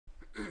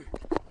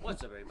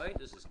What's up, everybody?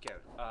 This is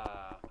Kevin,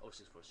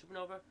 064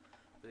 Supernova,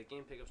 with the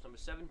game pickups number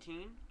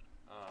 17.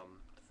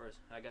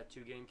 I got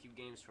two GameCube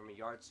games from a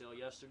yard sale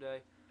yesterday,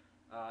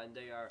 and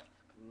they are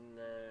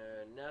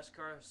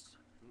Nascar.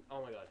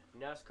 Oh my God,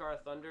 Nascar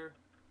Thunder,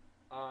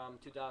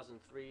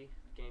 2003.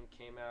 The game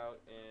came out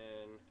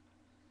in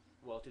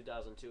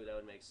 2002. That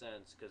would make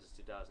sense because it's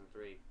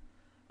 2003.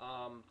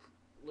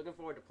 Looking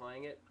forward to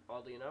playing it.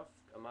 Oddly enough,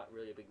 I'm not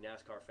really a big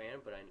NASCAR fan,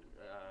 but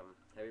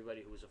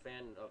everybody who's a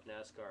fan of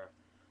NASCAR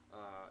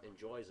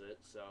enjoys it,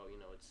 so you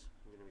know it's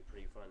going to be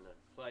pretty fun to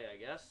play, I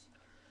guess.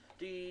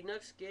 The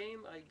next game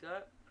I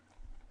got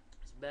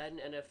is Madden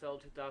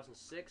NFL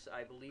 2006.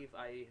 I believe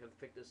I have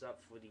picked this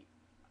up for the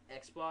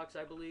Xbox,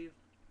 I believe.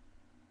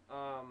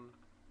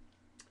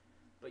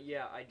 But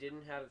yeah, I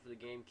didn't have it for the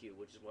GameCube,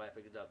 which is why I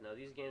picked it up. Now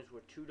these games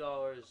were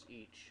 $2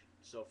 each,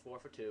 so 4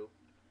 for 2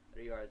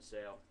 at a yard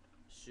sale.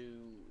 So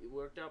it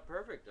worked out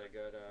perfect. I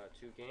got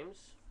 2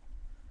 games,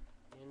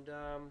 and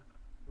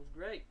it was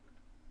great.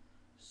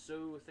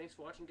 So thanks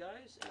for watching,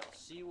 guys, and I'll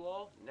see you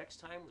all next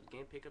time with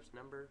game pickups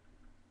number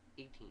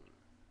 18.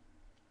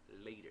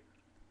 Later.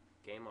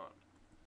 Game on.